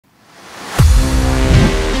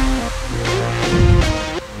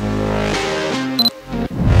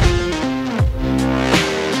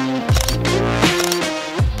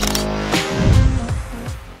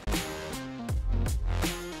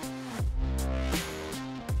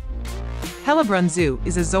Hellabrunn Zoo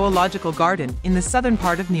is a zoological garden in the southern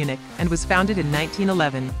part of Munich and was founded in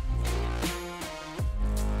 1911.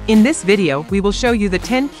 In this video, we will show you the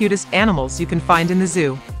 10 cutest animals you can find in the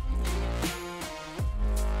zoo.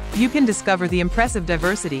 You can discover the impressive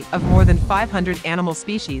diversity of more than 500 animal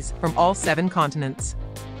species from all 7 continents.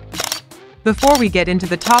 Before we get into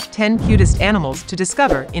the top 10 cutest animals to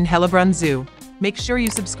discover in Hellabrunn Zoo, make sure you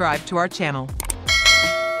subscribe to our channel.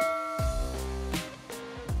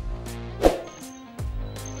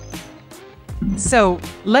 So,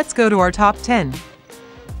 let's go to our top 10.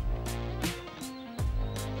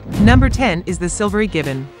 Number 10 is the Silvery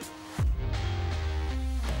Gibbon.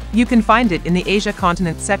 You can find it in the Asia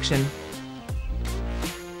continent section.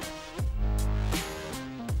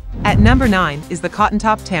 At number 9 is the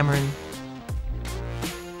cotton-top Tamarin.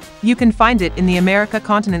 You can find it in the America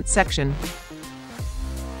continent section.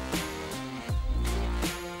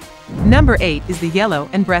 Number 8 is the yellow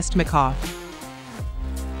and breast macaw.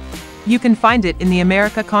 You can find it in the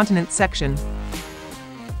America continent section.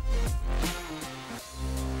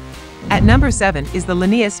 At number 7 is the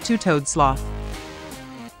Linnaeus two-toed sloth.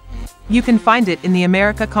 You can find it in the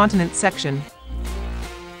America continent section.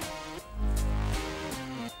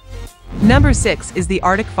 Number 6 is the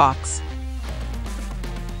Artic Fox.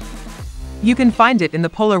 You can find it in the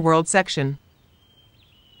Polar World section.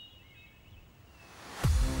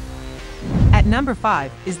 At number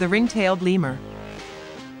 5 is the ring-tailed lemur.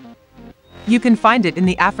 You can find it in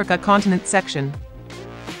the Africa continent section.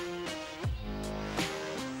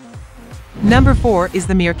 Number 4 is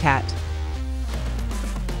the meerkat.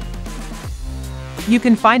 You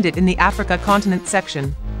can find it in the Africa continent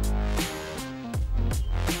section.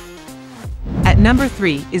 At number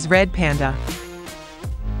 3 is red panda.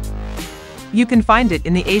 You can find it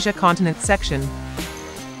in the Asia continent section.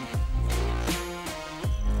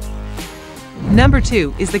 Number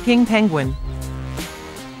 2 is the king penguin.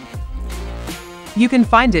 You can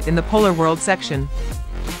find it in the Polar World section.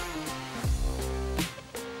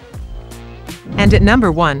 And at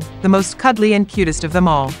number 1, the most cuddly and cutest of them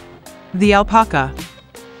all, the alpaca.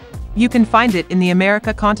 You can find it in the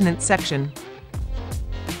America continent section.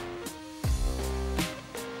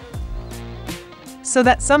 So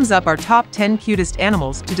that sums up our top 10 cutest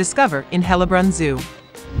animals to discover in Hellabrunn Zoo.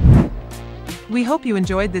 We hope you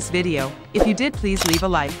enjoyed this video. If you did, please leave a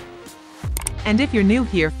like. And if you're new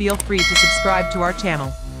here, feel free to subscribe to our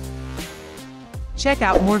channel. Check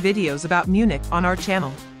out more videos about Munich on our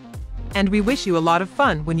channel. And we wish you a lot of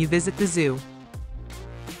fun when you visit the zoo.